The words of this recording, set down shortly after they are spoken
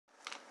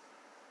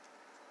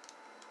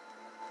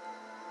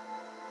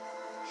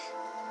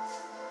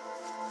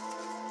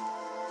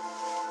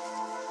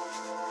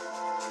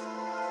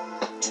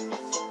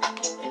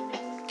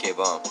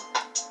A-Bomb.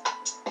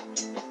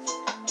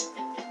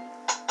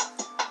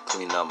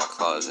 Cleaning out my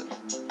closet.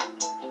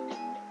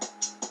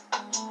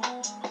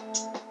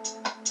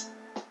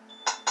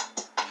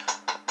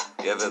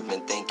 You ever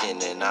been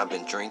thinking and I've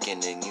been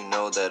drinking and you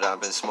know that I've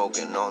been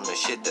smoking on the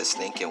shit that's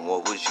stinking?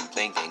 What was you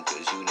thinking?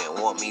 Cause you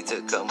didn't want me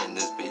to come in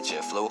this bitch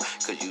and flow.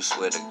 Cause you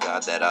swear to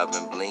God that I've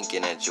been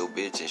blinking at your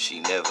bitch and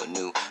she never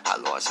knew. I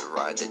lost her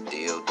ride the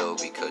deal though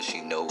because she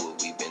know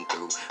what we've been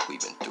through.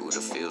 We've been through the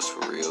fields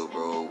for real,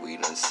 bro. We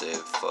done said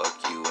fuck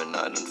you and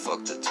I done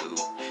fucked her too.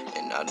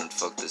 And I done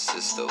fucked the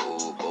sister,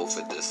 ooh, both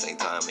at the same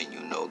time. And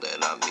you know that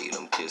I made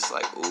them kiss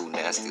like, ooh,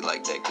 nasty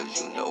like that. Cause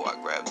you know I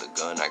grabbed the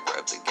gun, I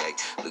grabbed the gag.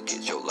 Look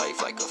at your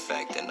life like a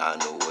fact, and I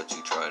know what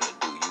you trying to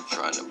do. You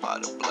trying to buy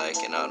the black,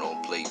 and I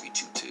don't play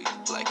with you till you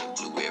black and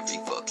blue every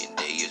fucking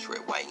day. It's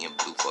red, white, and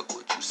blue, fuck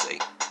what you say.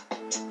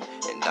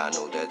 And I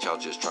know that y'all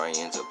just trying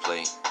to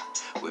play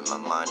with my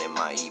mind and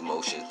my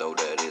emotions, though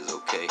that is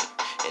okay.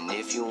 And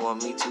if you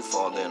want me to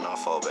fall, then I'll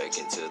fall back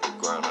into the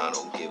ground. I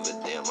don't give a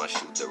damn, I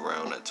shoot the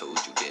round. I told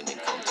you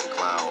didn't come to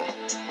clown.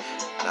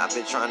 And I've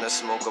been trying to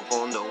smoke up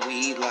on the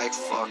weed like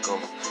fuck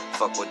them.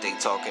 Fuck what they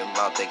talking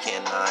about, they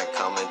cannot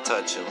come and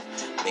touch them.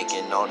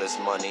 Making all this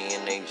money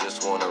and they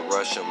just wanna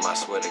rush them. I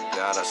swear to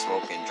God, I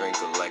smoke and drink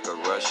like a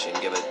Russian.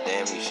 Give a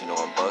damn, you should know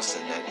I'm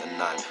busting at the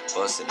 9.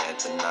 Busting at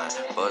the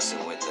 9,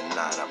 busting with the 9.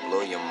 I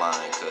blow your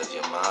mind, cause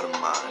you're out of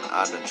mine.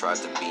 I done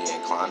tried to be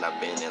inclined, I've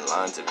been in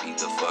line to be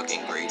the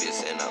fucking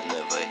greatest. And I've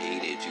never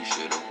hated, you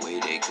should've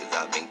waited. Cause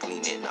I've been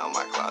cleaning out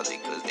my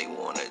closet, cause they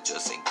wanna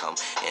just come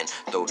and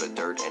throw the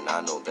dirt. And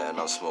I know that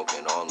I'm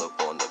smoking all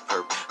up on the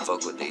perp.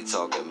 Fuck what they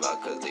talking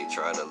about, cause they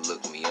try to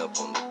look me up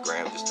on the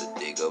gram just to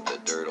dig up the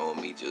dirt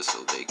on me, just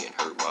so they can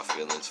hurt my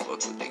feelings.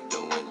 Fuck what they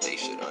doing, they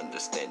should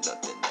understand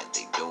nothing that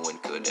they doing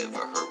could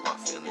ever hurt my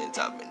feelings.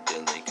 I've been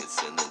dealing,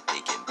 concealing,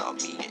 thinking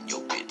about me and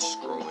your bitch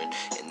screwing.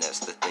 And that's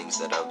the things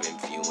that I've been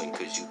viewing,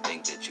 cause you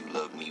think that you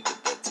love me, but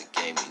that's a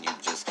game and you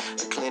just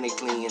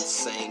clinically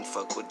insane.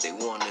 Fuck what they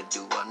wanna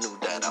do, I knew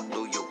that I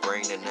blew your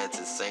brain and that's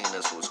insane.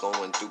 That's what's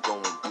going through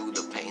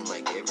the pain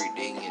like every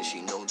day. And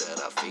she know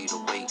that I fade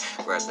away.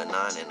 Grab the 9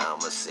 and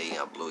I'ma say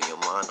I blow your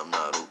mind, I'm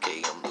not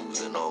okay. I'm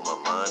losing all my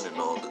mind and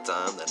all the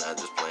time that I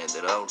just planned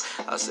it out.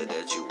 I said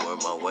that you were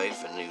my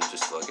wife and you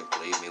just fucking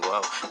played me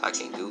wild. I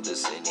can't do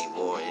this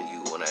anymore and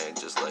you wanna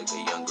act just like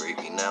a young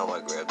gravy. Now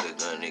I grab the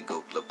gun and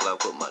go plop plop,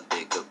 put my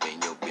dick up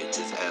in your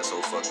bitch's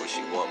asshole. Fuck what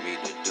she want me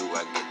to do,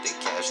 I get the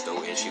cash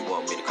though. And she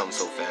want me to come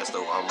so fast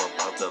though, I'm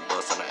about to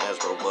bust on her ass,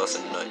 bro,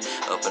 bustin' nut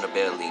up in her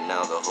belly.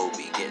 Now the hoe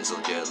be getting so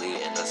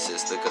jelly. And her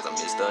sister, cause I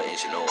missed her and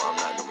she know I'm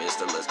not no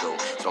mister. Let's go,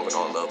 smoking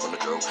all up on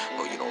the dro.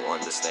 Oh, you don't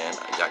understand,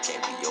 I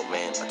can't be your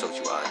man. I told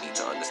you I need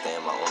to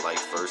understand my own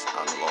life first.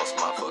 I done lost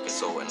my fucking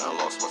soul and I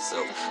lost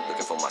myself.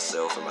 Looking for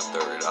myself in my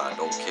third eye.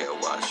 Don't care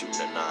why I'm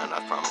shooting a 9. I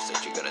promise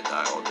that you're gonna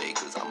die all day,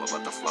 cause I'm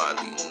about to fly,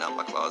 leaning out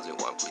my closet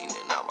while I'm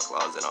cleaning out my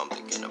closet. I'm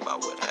thinking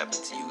about what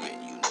happened to you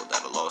and you know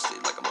that I lost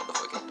it like a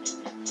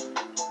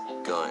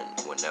motherfucking gun.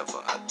 Whenever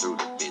I threw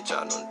the bitch,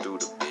 I done threw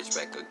the bitch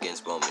back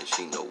against bum and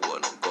she know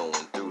what I'm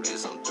going through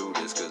this. I'm through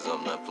this cause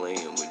I'm not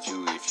playing with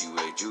you. If you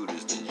ain't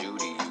Judas, then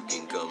Judy, you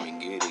can come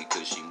and get it,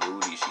 cause she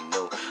moody. She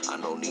know I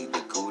don't need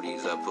the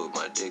cooties. I put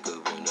my dick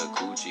up in her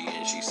coochie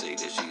and she say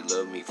that she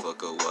love me.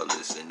 Fuck her while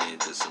listening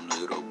to some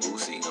little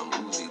boosie. I'm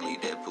Uzi,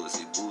 leave that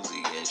pussy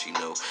boozy. And she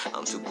know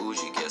I'm too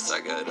bougie. Guess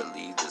I gotta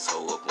leave this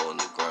hoe up on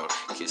the ground.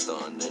 Kissed her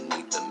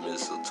underneath the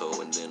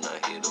mistletoe and then I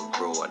hit her,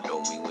 bro. I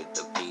don't mean with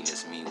the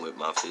penis, mean with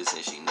my fist.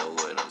 And she know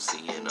what I'm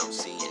seeing. I'm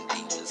seeing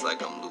demons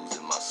like I'm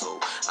losing my soul.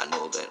 I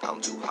know that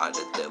I'm too high,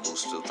 the devil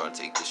still trying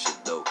to take this shit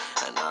though.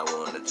 And I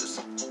wanna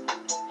just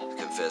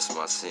confess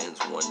my sins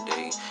one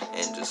day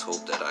and just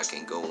hope that I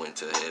can go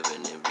into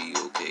heaven and be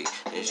okay.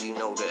 And she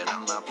know that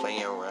I'm not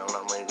playing around.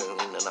 I'm cleaning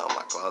out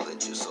my closet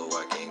just so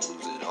I can't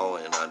lose it all.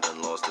 And I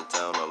done lost the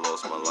town, I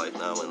lost my life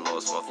now and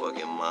lost my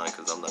fucking mind,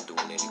 cause I'm not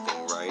doing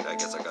anything right. I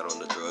guess I got on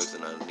the drugs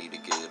and I need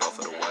to get it off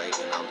of the white.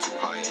 And I'm too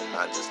high and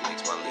I just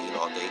mix my lean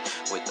all day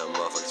with the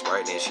motherfucking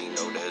Sprite. And she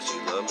know that she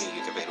love me,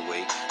 you can fade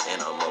away.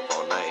 And I'm up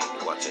all night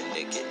watching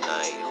Nick at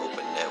night,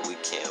 hoping that we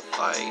can't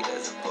fight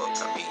as a fuck.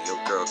 I mean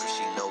your girl, cause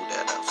she know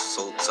that I'm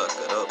so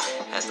tuckered up,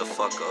 had to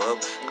fuck her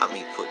up. I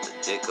mean put the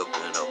dick up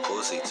in her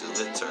pussy till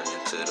it turned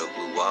into the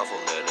blue waffle.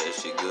 Now that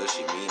shit good,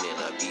 she mean, and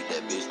I beat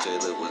that bitch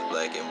till it was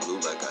black and blue.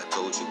 Like I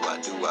told you I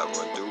do, I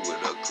run through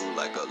with a crew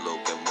like a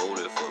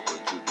locomotive. Fuck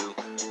what you do.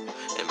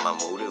 And my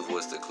motive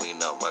was to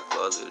clean out my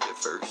closet at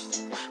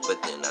first,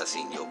 but then I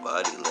seen your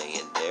body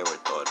laying there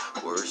and thought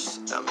worse.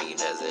 I mean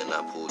as in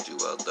I pulled you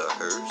out the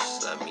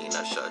hearse. I mean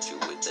I shot you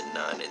with the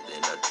 9 and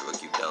then I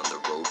drug you down the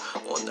road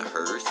on the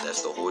hearse.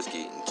 That's the horse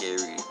getting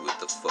carried with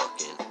the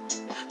fucking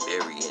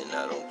berry. And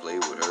I don't play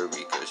with her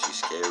because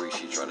she's scary.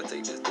 She trying to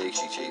take this dick,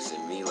 she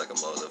chasing me like a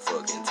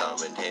motherfucking Tom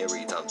and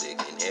Harry. Tom, Dick,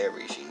 and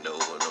Harry. She know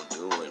what I'm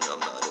doing. I'm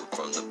not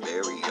from the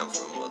Berry, I'm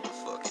from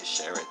motherfucking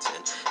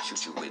Sherrington.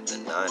 Shoot you with the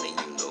 9 and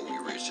you know we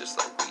rich just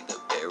like we the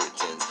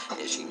Barringtons.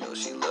 And she know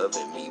she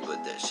loving me,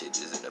 but that shit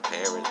isn't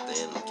apparent.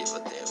 Then give a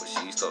damn what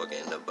she's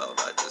talking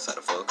about. I just had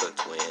to fuck a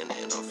twin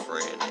and a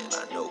friend, and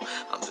I know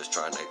I'm just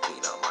trying to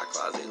clean out my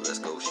closet.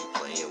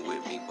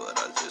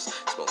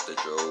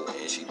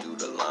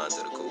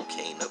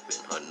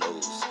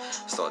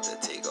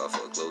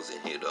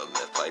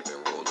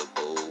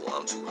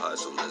 I'm too hot,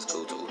 so let's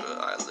go. Told her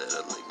I let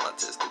her lick my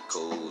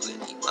testicles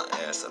and eat my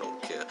ass. I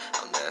don't care.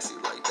 I'm nasty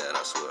like that,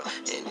 I swear.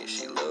 And if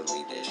she love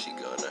me, then she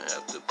gonna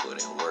have to put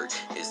in work.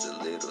 It's the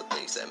little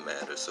things that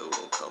matter, so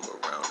don't come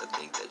around and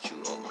think that you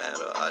don't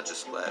matter. I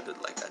just splattered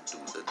like I do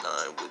the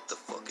 9 with the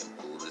fucking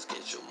bullets.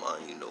 Get your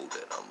mind, you know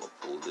that I'ma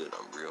pull it.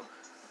 I'm real.